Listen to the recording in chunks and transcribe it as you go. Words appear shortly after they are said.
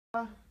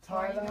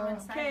Tyler.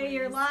 Okay,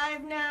 you're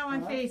live now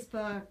on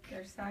Facebook.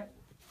 They're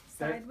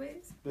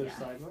sideways? They're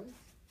sideways?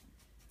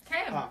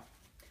 Okay. Ah,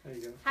 there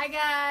you go. Hi,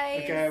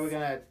 guys. Okay, we're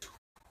going to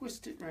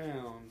twist it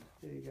round.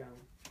 There you go.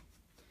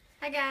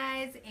 Hi,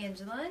 guys.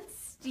 Angela and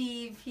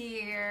Steve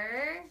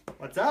here.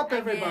 What's up,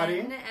 everybody?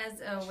 Again,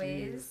 as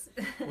always.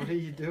 What are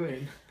you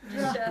doing?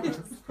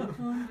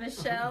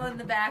 Michelle in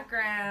the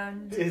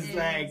background is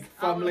like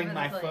fumbling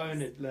my place.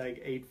 phone at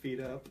like 8 feet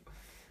up.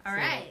 All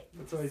right.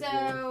 That's always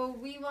so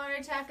we want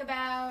to talk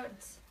about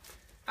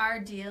our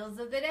deals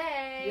of the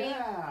day.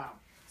 Yeah.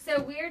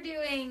 So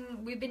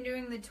we've been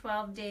doing the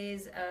 12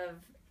 days of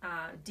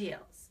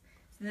deals.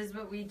 So this is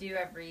what we do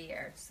every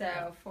year.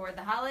 So for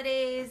the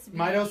holidays,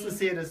 Might also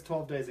see it as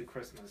 12 days of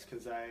Christmas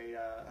because I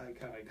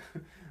kind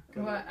of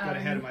got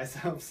ahead of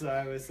myself. So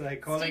I was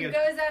like calling Steve it.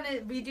 goes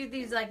on we do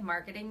these like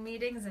marketing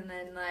meetings, and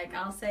then like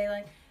I'll say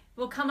like,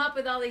 we'll come up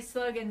with all these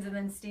slogans, and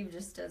then Steve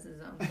just does his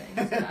own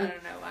thing. So I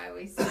don't know why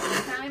we spend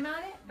time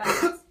on it.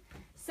 But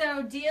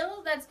so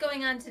deal that's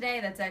going on today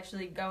that's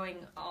actually going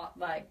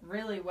like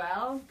really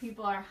well.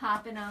 People are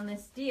hopping on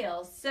this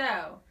deal.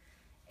 So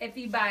if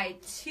you buy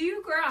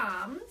 2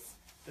 grams,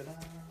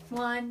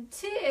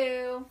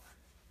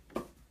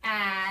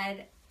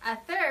 add a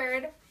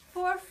third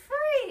for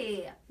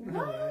free.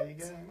 What? There you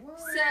go. What?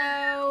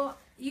 So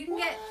you can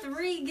get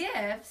 3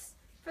 gifts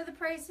for the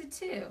price of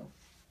 2.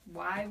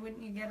 Why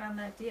wouldn't you get on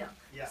that deal?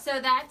 Yeah. So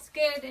that's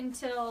good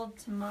until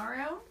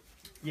tomorrow,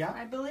 Yeah.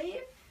 I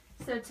believe.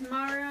 So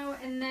tomorrow,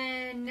 and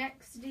then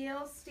next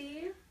deal,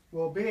 Steve?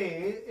 Will be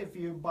if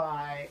you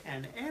buy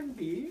an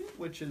MB,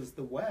 which is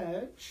the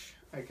wedge,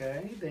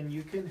 okay, then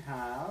you can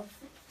have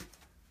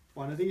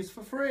one of these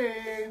for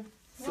free.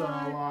 So,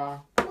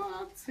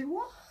 what? Say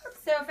what?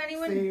 So if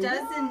anyone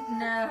doesn't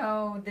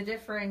know the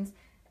difference,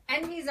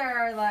 Envies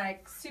are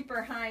like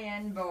super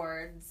high-end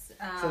boards.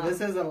 So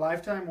this is a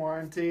lifetime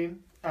warranty,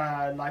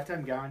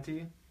 lifetime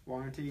guarantee.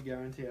 Warranty,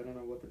 guarantee, I don't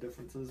know what the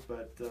difference is,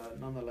 but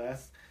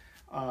nonetheless,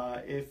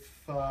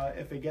 if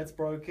it gets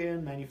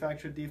broken,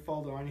 manufacturer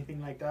default or anything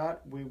like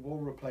that, we will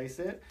replace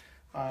it.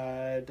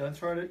 Don't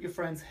throw it at your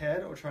friend's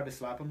head or try to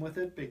slap him with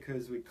it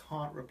because we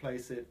can't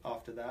replace it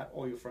after that,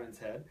 or your friend's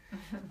head.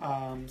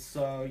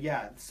 So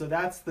yeah, so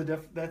that's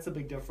a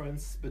big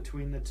difference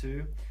between the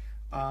two.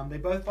 They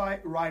both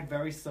ride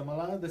very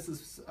similar. This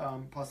is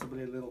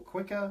possibly a little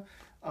quicker,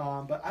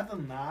 but other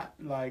than that,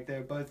 like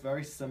they're both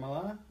very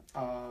similar.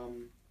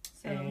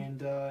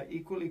 And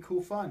equally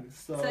cool fun.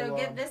 So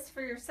get this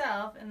for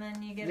yourself, and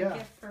then you get a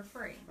gift for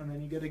free. And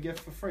then you get a gift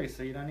for free,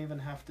 so you don't even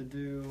have to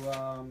do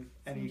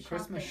any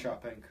Christmas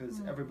shopping because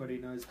everybody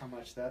knows how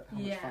much fun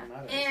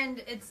that is.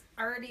 And it's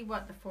already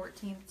the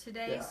 14th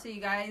today, so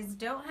you guys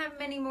don't have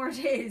many more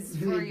days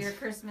for your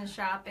Christmas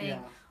shopping.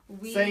 Yeah.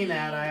 Saying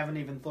that, I haven't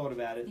even thought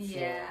about it.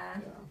 Yeah,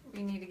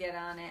 we need to get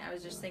on it. I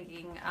was just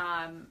thinking,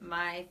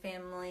 my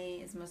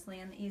family is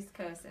mostly on the East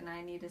Coast, and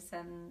I need to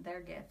send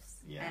their gifts,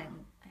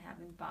 and I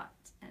haven't bought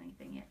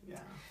anything yet.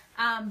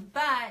 Yeah.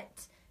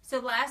 But so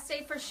last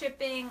day for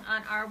shipping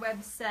on our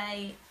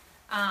website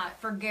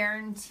for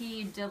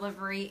guaranteed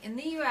delivery in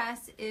the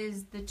U.S.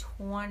 is the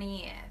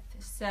 20th.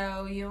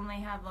 So you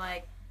only have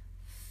like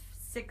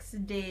 6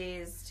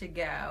 days to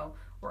go.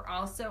 We're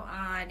also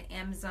on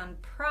Amazon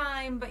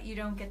Prime, but you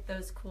don't get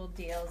those cool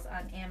deals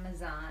on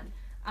Amazon.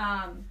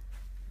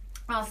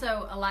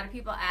 Also, a lot of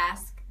people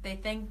ask, they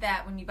think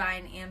that when you buy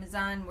on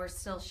Amazon, we're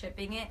still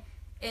shipping it.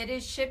 It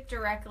is shipped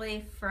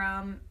directly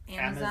from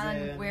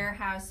Amazon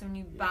warehouse. So when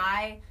you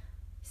buy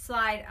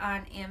Slyde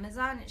on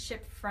Amazon, it's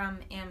shipped from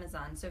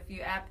Amazon. So if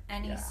you have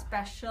any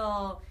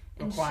special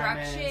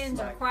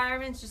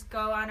requirements, just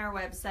go on our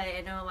website.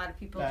 I know a lot of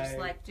people just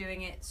like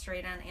doing it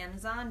straight on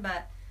Amazon,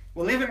 but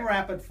we'll even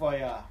wrap it for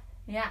you.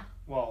 Yeah.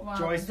 Well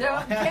Joyce will.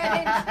 Don't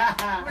get it.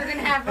 We're going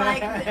to have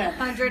like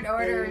 100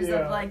 orders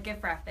of like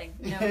gift wrapping.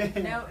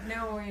 No.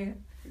 Okay.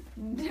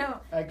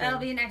 That'll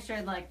be an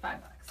extra like $5.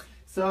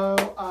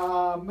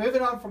 So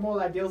moving on from all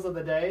our deals of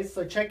the day.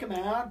 So check them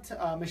out.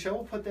 Michelle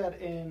will put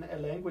that in a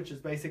link, which is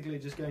basically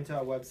just going to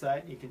our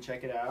website. You can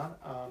check it out.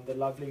 The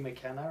lovely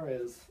McKenna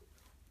is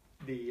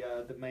the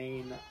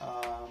main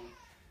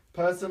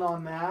person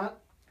on that.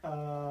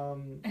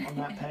 On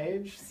that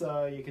page,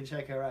 so you can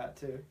check her out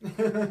too.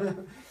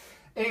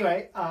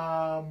 Anyway,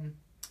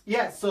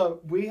 so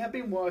we have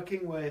been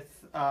working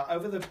with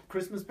over the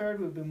Christmas period,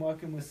 we've been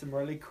working with some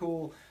really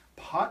cool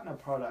partner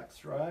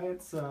products,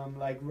 right? Some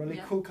like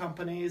really cool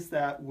companies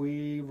that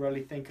we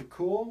really think are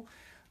cool.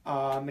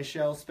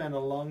 Michelle spent a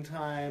long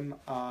time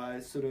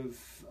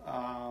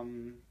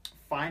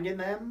finding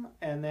them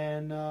and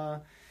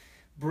then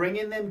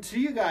bringing them to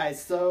you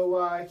guys.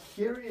 So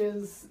here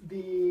is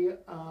the...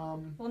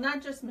 well,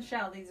 not just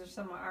Michelle. These are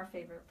some of our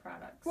favorite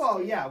products.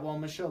 Well, yeah. Well,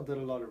 Michelle did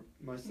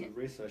most of the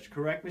research.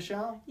 Correct,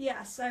 Michelle?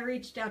 Yes, I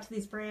reached out to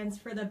these brands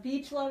for the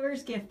Beach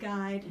Lovers gift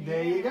guide.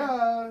 There you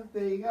go.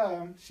 There you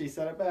go. She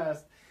said it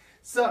best.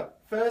 So,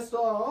 first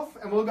off,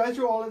 and we'll go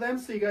through all of them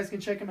so you guys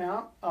can check them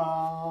out.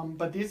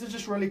 But these are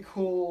just really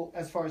cool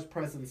as far as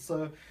presents.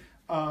 So,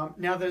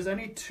 now there's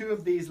only 2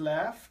 of these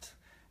left.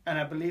 And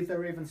I believe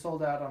they're even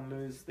sold out on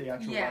Leus, the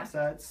actual Yeah.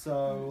 website.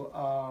 So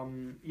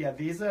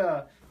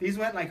these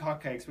went like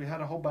hotcakes. We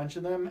had a whole bunch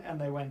of them, and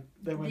they went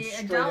The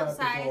straight adult out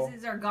the door.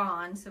 sizes are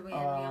gone, so we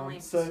only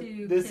have So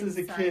two. this is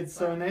a size kid.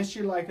 So left. unless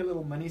you like a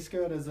little mini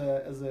skirt as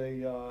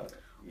a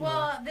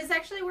Well, this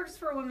actually works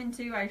for women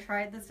too. I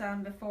tried this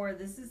on before.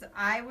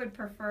 I would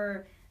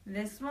prefer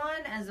this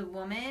one as a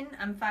woman.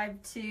 I'm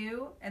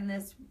 5'2", and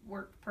this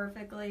worked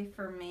perfectly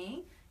for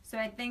me. So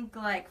I think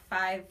like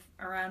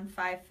around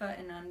 5 foot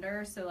and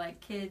under. So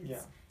like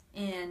kids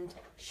and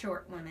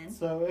short women.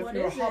 So if What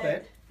you're a is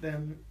hobbit, it?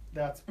 then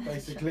that's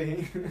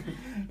basically.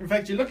 In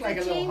fact, you look like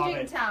a little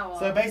hobbit. Towel.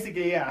 So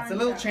basically, it's a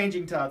little Poncho.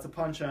 changing towel. It's a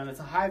poncho, and it's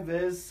a high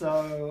vis.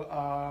 So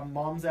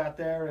moms out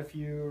there, if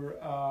you're,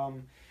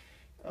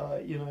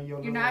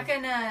 You're not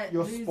gonna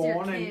you're lose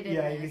your spawn kid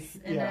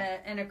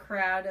in a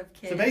crowd of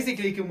kids. So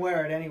basically, you can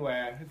wear it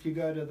anywhere. If you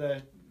go to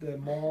the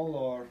mall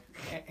or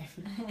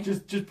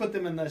just put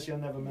them in this, you'll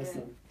never miss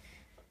them.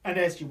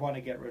 Unless you want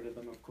to get rid of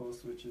them, of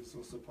course, which is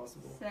also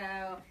possible.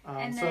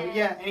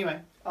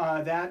 Anyway,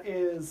 that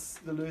is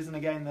the Leus, and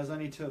again, there's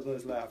only 2 of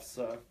those left,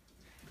 so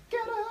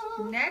get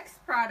them!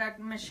 Next product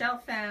Michelle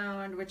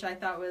found, which I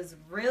thought was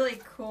really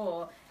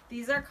cool.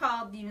 These are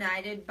called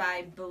United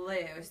by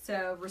Blue.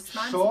 So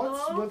responsible,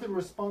 Shorts with a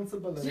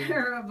responsibility.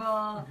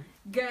 durable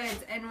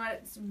goods. And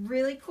what's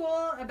really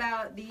cool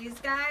about these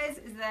guys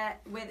is that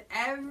with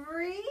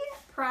every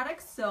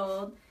product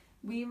sold,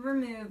 we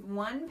remove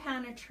 1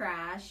 pound of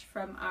trash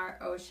from our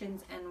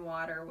oceans and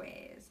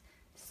waterways.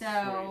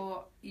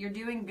 So you're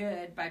doing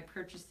good by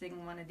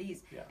purchasing one of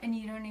these. Yeah. And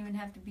you don't even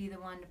have to be the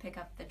one to pick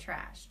up the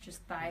trash.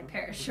 Just buy a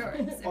pair of shorts.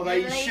 If Although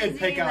you're you lazy should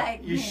pick up,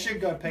 like you me.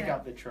 should go pick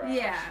up the trash.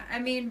 Yeah, I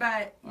mean,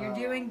 but you're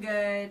doing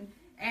good.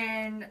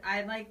 And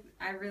I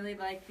really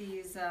like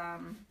these.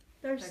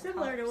 They're The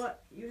similar to colors.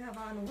 what you have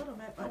on a little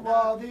bit, but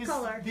Well, not these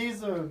color.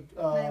 are.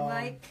 I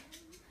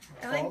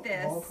like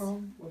this.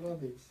 Volcom? What are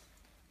these?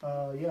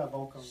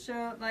 Volcom.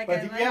 So like But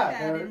I like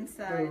yeah, that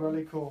inside. they're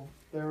really cool.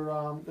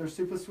 They're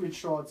super sweet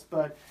shorts,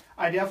 but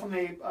I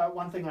definitely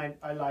one thing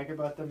I like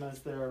about them is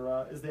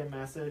their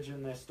message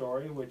and their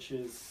story, which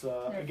is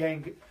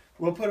again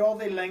we'll put all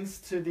the links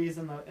to these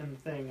in the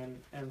thing,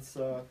 and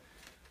so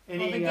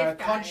any gift guide.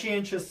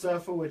 conscientious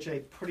surfer, which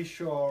I'm pretty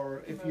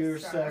sure if Most you're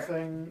are.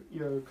 surfing,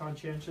 you're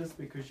conscientious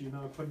because you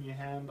know putting your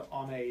hand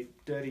on a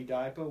dirty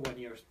diaper when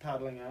you're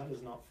paddling out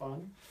is not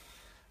fun.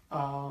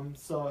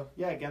 So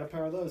yeah, get a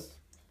pair of those,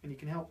 and you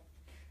can help.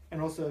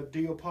 And also do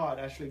your part,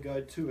 actually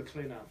go to a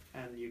cleaner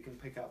and you can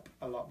pick up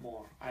a lot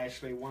more. I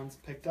actually once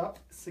picked up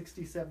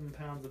 67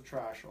 pounds of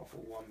trash off of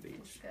one beach.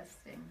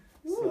 Disgusting.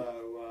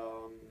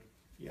 So,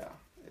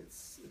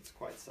 it's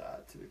quite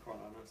sad to be quite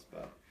honest.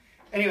 But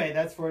anyway,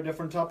 that's for a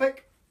different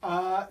topic.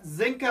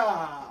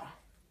 Zinka!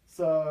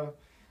 So,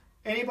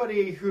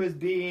 anybody who has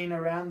been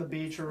around the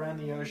beach, or around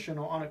the ocean,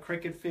 or on a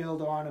cricket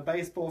field, or on a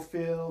baseball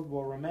field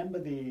will remember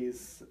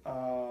these.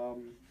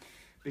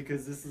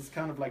 Because this is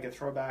kind of like a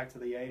throwback to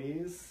the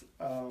 80s.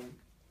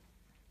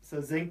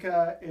 So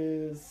Zinka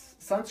is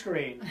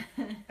sunscreen.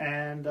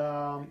 And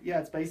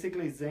it's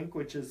basically zinc,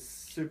 which is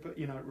super,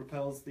 it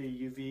repels the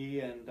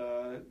UV and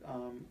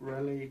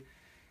really,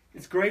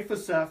 it's great for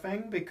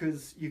surfing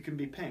because you can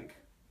be pink.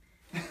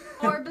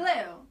 Or blue.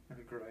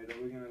 Great,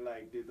 are we going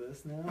to do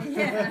this now?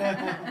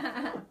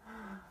 Yeah.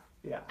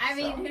 Yeah. I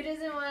mean, who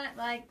doesn't want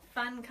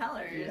fun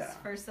colors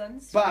for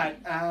sunscreen? But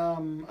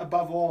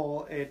above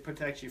all, it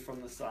protects you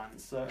from the sun.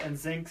 So and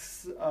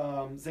zinc's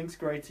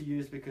great to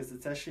use because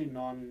it's actually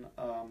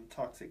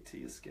non-toxic to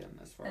your skin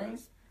as far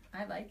as.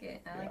 I like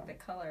it. I like the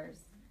colors.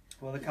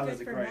 Well, the colors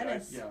Good are for great.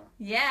 Venice.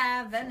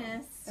 Yeah,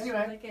 Venice. Anyway,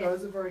 I like it.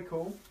 those are very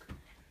cool.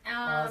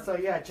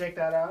 Check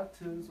that out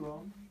too as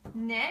well.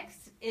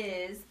 Next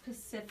is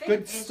Pacific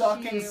Good Issue.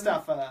 stocking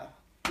stuffer.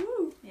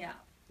 Woo. Yeah.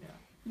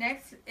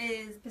 Next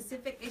is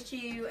Pacific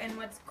Issue, and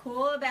what's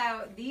cool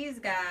about these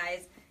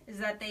guys is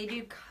that they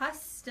do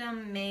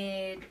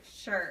custom-made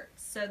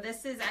shirts. So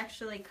this is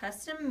actually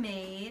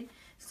custom-made,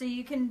 so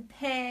you can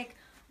pick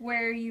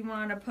where you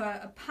want to put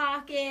a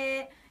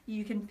pocket.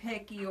 You can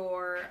pick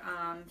your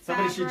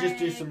Somebody should just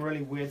do fabric. some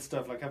really weird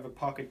stuff, like have a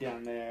pocket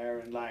down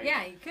there and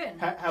Yeah, you could.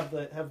 have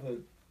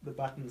the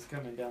buttons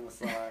coming down the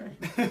side.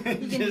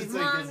 You can do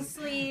long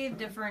sleeve,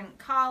 different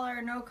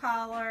collar, no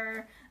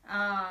collar.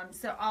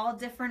 So all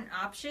different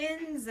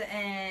options,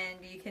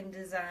 and you can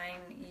design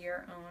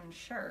your own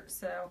shirt.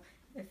 So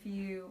if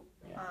you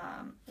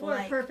Or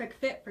a perfect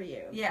fit for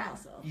you. Yeah.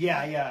 Also.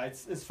 Yeah.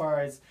 It's as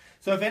far as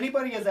if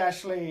anybody is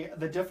actually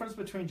the difference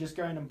between just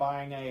going and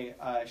buying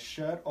a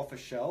shirt off a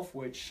shelf,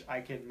 which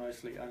I can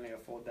mostly only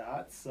afford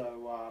that.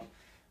 So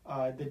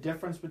the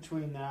difference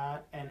between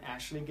that and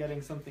actually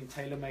getting something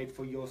tailor-made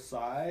for your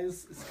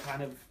size is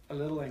kind of a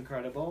little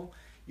incredible.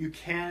 You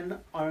can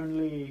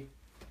only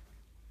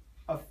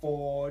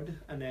afford,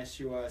 unless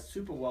you are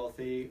super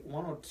wealthy,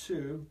 1 or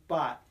 2,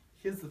 but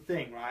here's the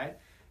thing, right?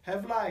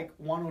 Have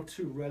 1 or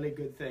 2 really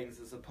good things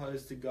as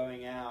opposed to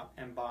going out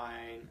and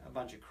buying a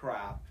bunch of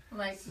crap.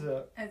 as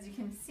you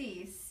can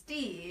see,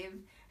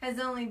 Steve has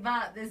only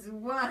bought this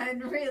one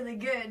really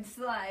good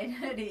Slyde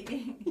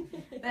hoodie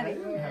that he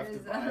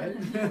wears.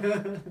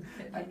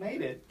 I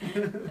made it.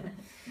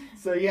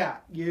 So yeah,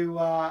 you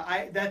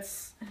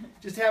that's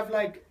just have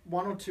like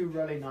one or two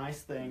really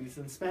nice things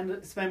and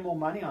spend more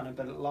money on it,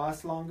 but it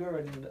lasts longer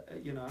and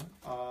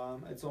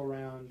it's all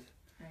around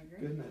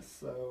goodness.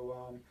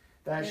 So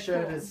that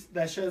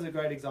shows a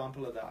great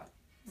example of that.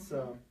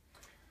 So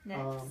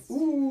Next.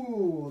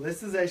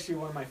 This is actually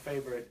one of my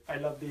favorite. I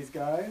love these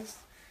guys.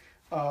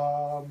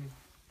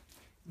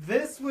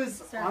 This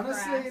was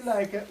honestly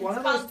like one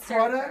of those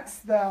products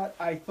that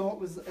I thought it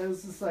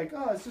was just like,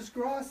 oh, it's just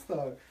grass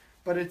though.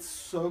 But it's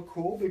so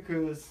cool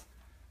because,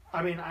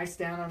 I mean, I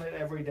stand on it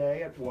every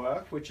day at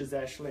work, which is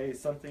actually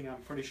something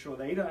I'm pretty sure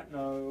they don't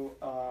know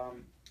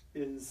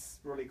is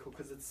really cool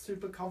because it's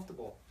super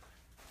comfortable.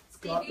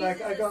 Steve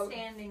uses a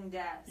standing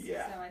desk.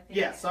 Yeah. So I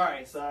think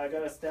sorry. So I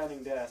got a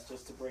standing desk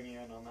just to bring you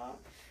in on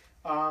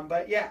that.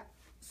 But yeah,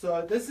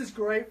 so this is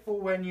great for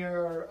when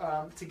you're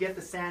to get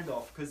the sand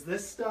off because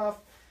this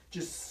stuff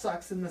just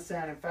sucks in the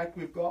sand. In fact,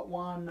 we've got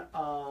one.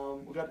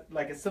 We've got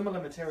like a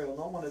similar material,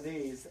 not one of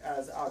these,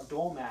 as our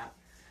doormat,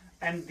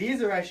 and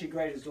these are actually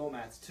great as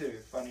doormats too.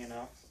 Funny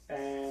enough,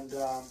 and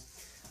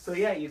so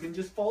yeah, you can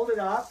just fold it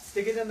up,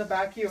 stick it in the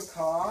back of your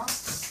car.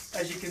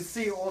 As you can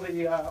see, all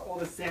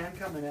the sand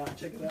coming out.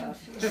 Check it out.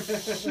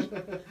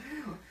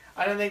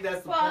 I don't think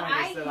that's the point.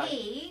 I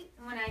hate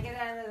when I get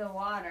out of the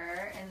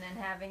water and then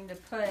having to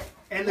put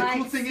and the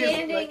cool thing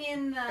standing is,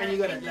 in the and you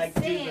gotta in the like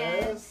sand,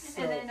 do this,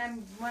 so. and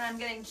then when I'm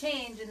getting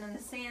changed and then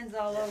the sand's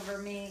all over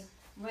me.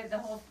 But the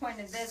whole point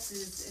of this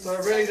is so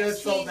it really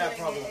does solve that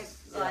problem.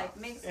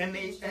 Makes and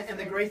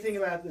the great thing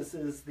about this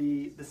is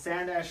the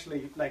sand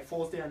actually like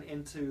falls down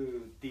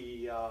into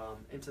the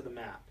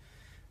mat,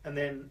 and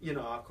then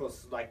of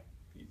course like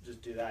you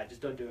just do that.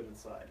 Just don't do it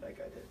inside like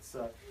I did.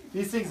 So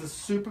these things are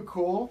super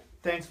cool.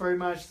 Thanks very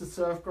much to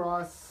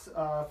Surfgrass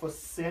for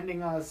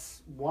sending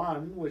us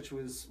one, which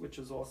was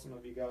awesome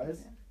of you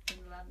guys. Yeah,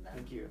 I love that.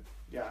 Thank you.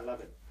 Yeah, I love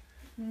it.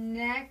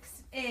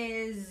 Next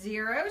is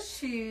Xero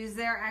Shoes.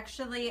 They're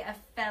actually a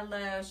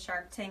fellow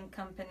Shark Tank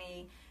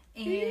company,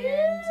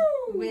 and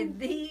with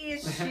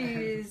these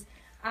shoes,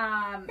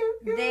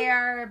 they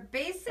are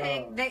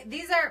basic.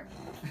 These are.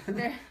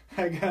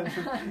 I got it.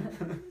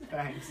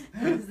 Thanks.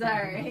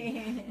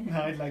 Sorry.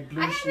 No, I like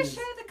blue I had shoes. to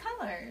show the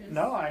colors.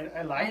 No,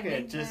 I like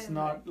it, just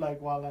not like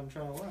while I'm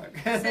trying to work.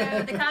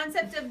 So the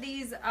concept of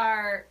these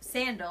are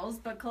sandals,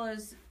 but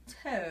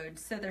closed-toed.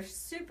 So they're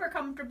super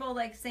comfortable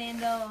like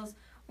sandals.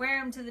 Wear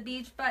them to the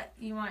beach, but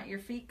you want your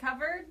feet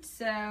covered.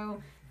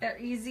 So they're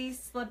easy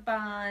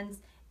slip-ons.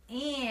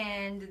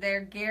 And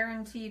they're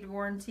guaranteed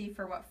warranty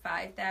for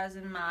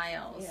 5,000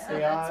 miles. Yeah. So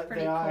that's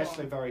pretty cool. They are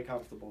actually very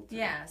comfortable too.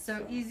 Yeah,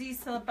 so easy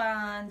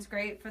slip-ons,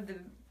 great for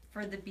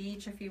the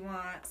beach if you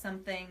want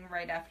something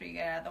right after you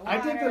get out of the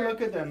water. I take a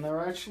look at them.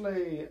 They're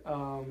actually,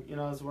 I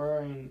was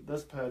wearing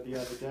this pair the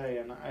other day,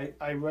 and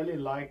I really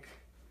like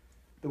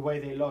the way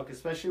they look,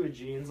 especially with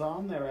jeans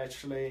on. They're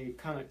actually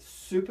kind of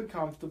super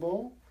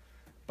comfortable.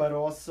 But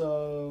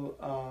also,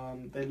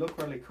 they look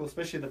really cool,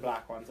 especially the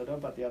black ones. I don't know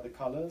about the other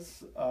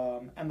colors.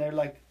 And they're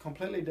like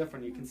completely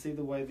different. You can see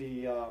the way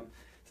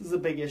this is a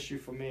big issue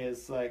for me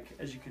is like,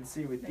 as you can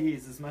see with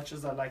these, as much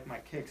as I like my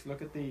kicks,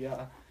 look at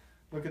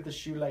the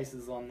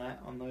shoelaces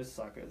on those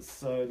suckers.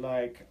 So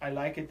like, I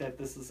like it that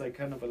this is like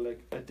kind of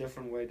a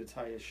different way to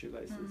tie your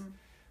shoelaces.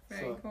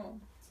 Very cool.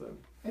 So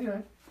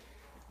anyway,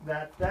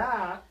 that,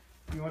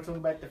 you want to talk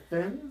about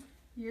Dafins?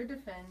 You're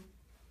Dafin.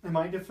 Am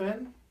I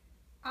Dafin?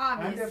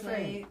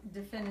 Obviously,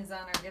 Dafin is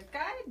on our gift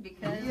guide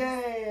because...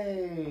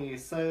 Yay!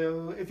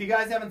 So, if you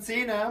guys haven't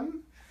seen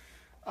them,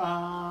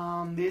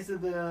 these are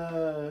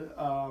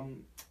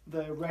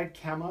the red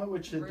camo,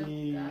 which are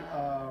the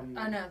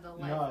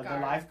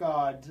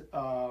lifeguard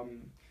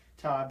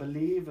I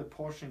believe a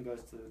portion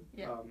goes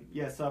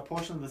to... so a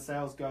portion of the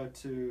sales go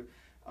to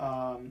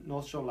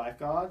North Shore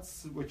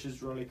Lifeguards, which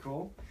is really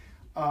cool.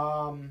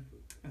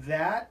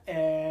 That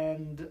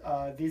and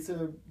these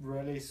are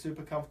really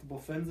super comfortable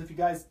fins. If you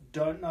guys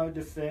don't know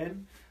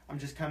Dafin, I'm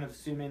just kind of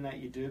assuming that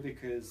you do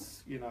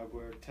because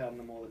we're telling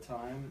them all the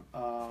time.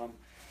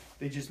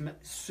 They're just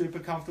super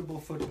comfortable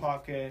foot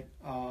pocket.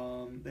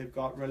 They've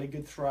got really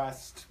good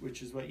thrust,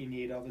 which is what you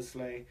need,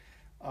 obviously,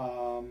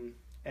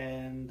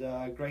 and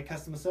great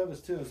customer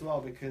service too as well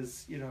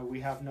because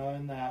we have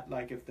known that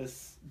like if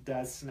this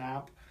does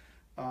snap,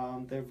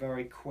 they're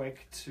very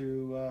quick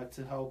to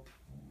help.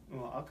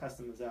 Well, our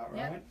customers out,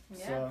 right?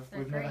 Yep. So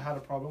we've never had a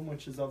problem,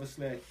 which is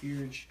obviously a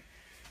huge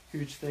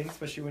thing,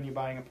 especially when you're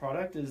buying a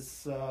product.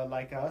 Is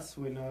like us,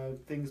 we know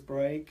things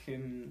break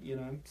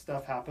and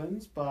stuff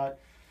happens, but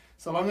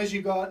so long as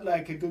you got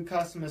like a good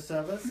customer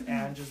service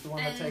and just the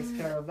one that takes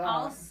care of that.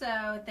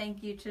 Also,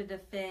 thank you to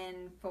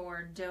Dafin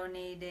for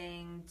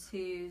donating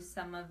to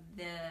some of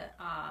the.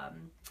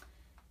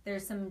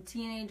 There's some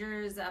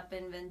teenagers up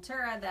in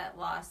Ventura that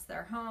lost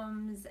their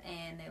homes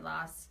and they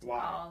lost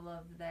all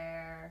of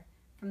their.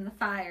 From the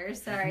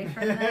fires, sorry.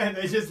 From the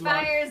they just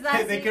fires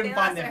last they week. couldn't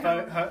find their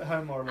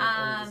home all of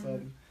a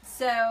sudden.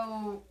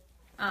 So,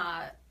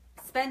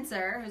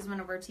 Spencer, who's one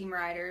of our team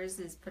riders,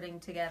 is putting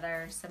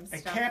together some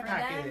stuff care for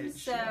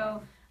package,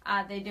 them. So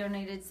they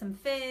donated some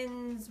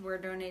fins. We're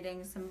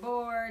donating some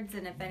boards,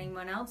 and if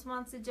anyone else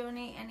wants to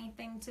donate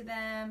anything to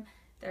them,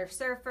 they're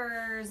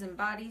surfers and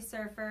body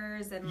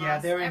surfers and yeah,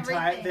 lost their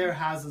everything.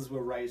 houses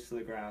were razed to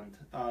the ground.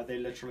 They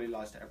literally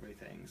lost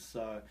everything.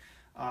 So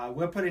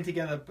we're putting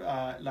together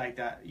like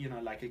that,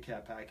 like a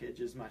care package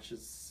as much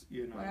as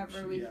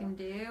whatever we can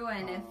do,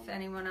 and if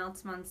anyone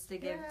else wants to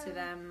give to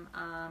them,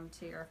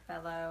 to your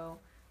fellow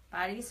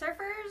body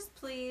surfers,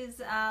 please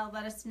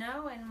let us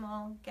know, and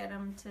we'll get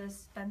them to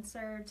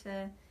Spencer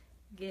to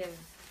give.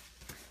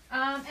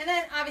 And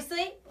then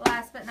obviously,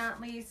 last but not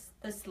least,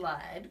 the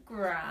Slyde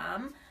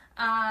Gram.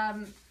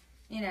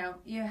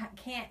 You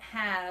can't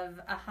have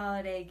a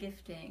holiday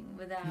gifting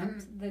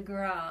without the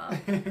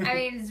Gram. I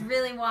mean, it's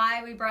really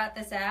why we brought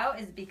this out,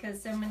 is because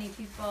so many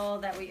people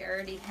that we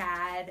already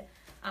had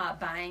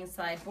buying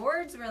Slyde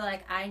boards were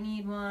like, I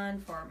need one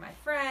for my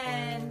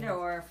friend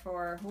or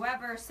for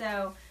whoever,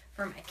 so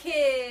for my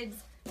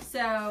kids.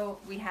 So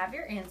we have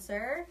your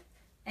answer,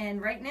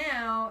 and right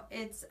now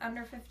it's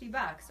under $50,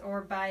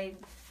 or buy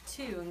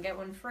 2 and get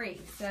one free.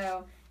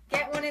 So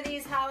get one of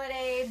these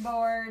holiday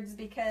boards,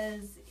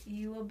 because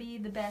you will be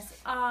the best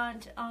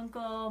aunt,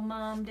 uncle,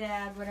 mom,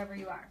 dad, whatever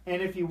you are. And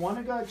if you want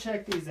to go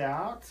check these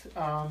out,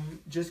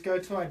 just go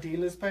to our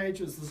dealers page.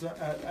 This is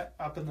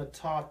up in the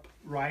top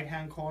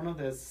right-hand corner.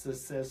 This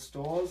says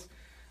stores.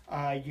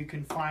 You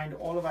can find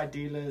all of our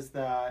dealers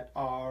that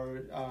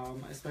are,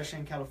 especially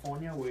in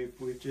California.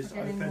 We've just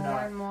opened more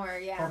up, and more,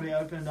 yeah. Probably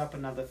opened up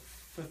another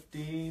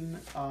 15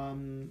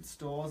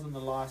 stores in the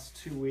last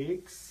 2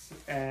 weeks.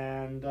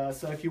 And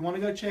so if you want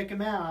to go check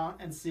them out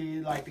and see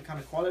like the kind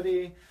of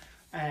quality,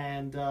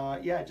 and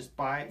just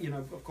buy,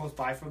 of course,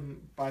 buy from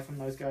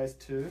those guys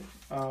too.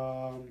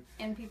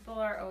 And people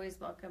are always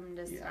welcome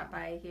to stop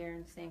by here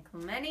in San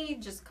Clemente.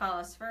 Just call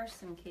us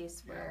first in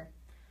case we're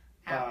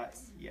out.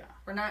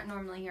 We're not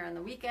normally here on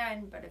the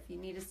weekend, but if you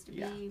need us to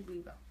be,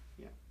 we will.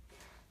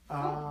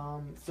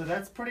 So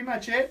that's pretty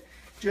much it.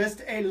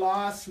 Just a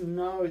last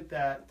note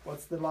that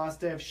what's the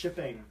last day of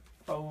shipping?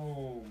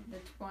 Boom. The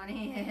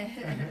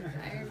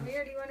 20th. We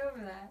already went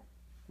over that.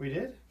 We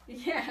did?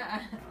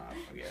 Yeah. Oh,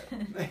 forget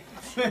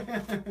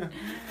it.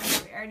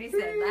 We already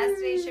said last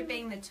day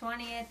shipping, the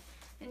 20th.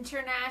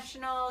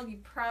 International, you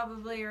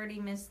probably already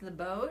missed the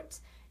boat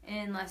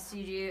unless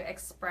you do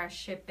express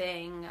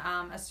shipping.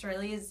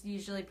 Australia is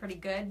usually pretty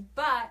good,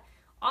 but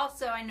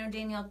also I know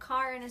Daniel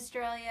Carr in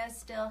Australia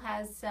still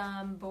has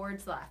some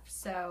boards left,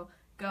 so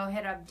go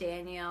hit up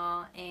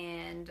Daniel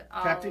and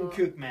Captain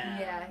Cookman.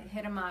 Yeah,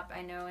 hit him up.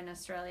 I know in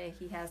Australia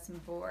he has some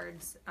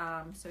boards,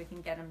 so we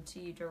can get them to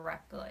you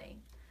directly.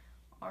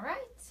 All right.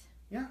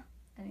 Yeah.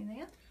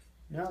 Anything else?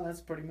 No,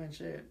 that's pretty much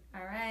it.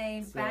 All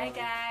right. So, bye,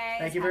 guys.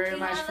 thank you very Happy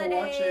much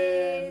holidays.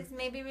 for watching.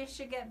 Maybe we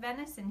should get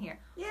Venice in here.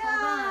 Yeah.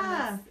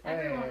 Hold on.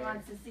 Everyone Hey.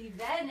 wants to see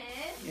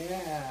Venice.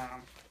 Yeah.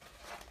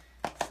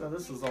 So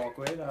this is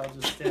awkward. I'll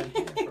just stand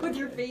here for With a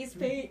your bit. face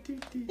paint.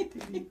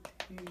 Steve,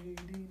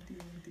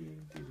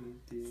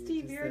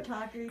 Just you're a the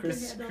talker. You can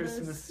handle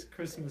this.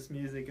 Christmas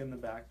music in the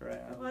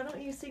background. Why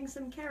don't you sing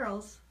some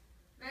carols?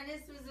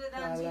 Venice was La,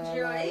 without you, la, la,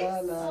 Joyce. la,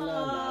 la,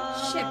 la,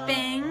 la.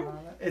 Shipping.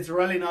 It's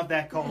really not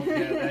that cold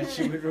here that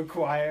she would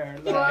require.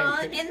 Well,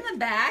 in the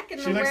back, in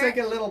she the looks like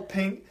a little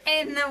pink.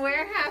 in the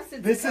warehouse,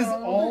 it's This is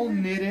cold. all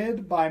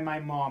knitted by my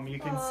mom. You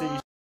can see.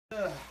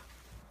 Ugh.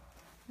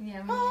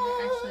 Yeah, we need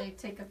to actually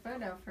take a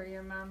photo for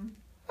your mom.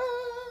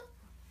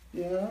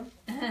 Yeah.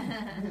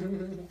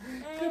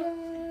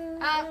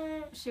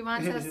 Oh, she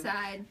wants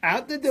outside.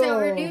 Out the door. So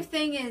her new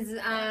thing is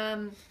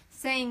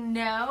saying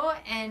no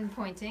and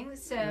pointing.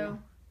 So,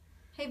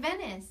 hey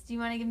Venice, do you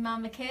want to give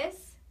Mom a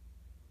kiss?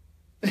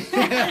 There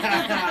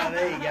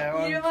you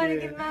go. You don't want to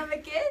give Mom a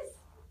kiss?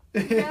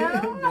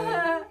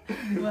 No?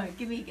 What?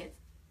 Give me a kiss.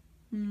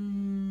 There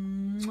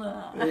you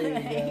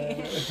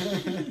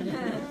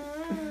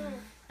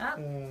Oh,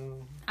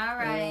 go. all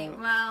right.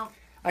 Well,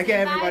 Okay, say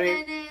everybody.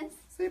 bye, Venice.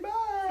 Say bye.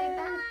 Say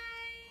bye.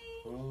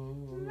 Oh.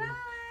 Bye.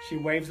 She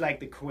waves like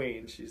the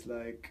queen. She's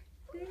like,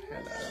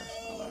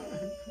 hello.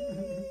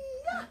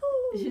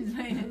 She's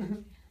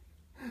waiting.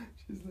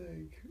 She's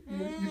like,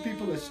 you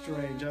people are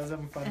strange. I was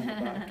having fun in the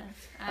back.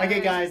 All Okay,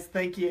 right. guys.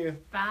 Thank you.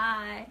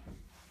 Bye.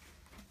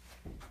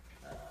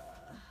 Do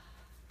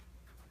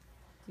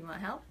you want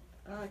help?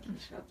 I can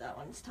shove that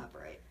one. It's top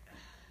right.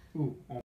 Ooh.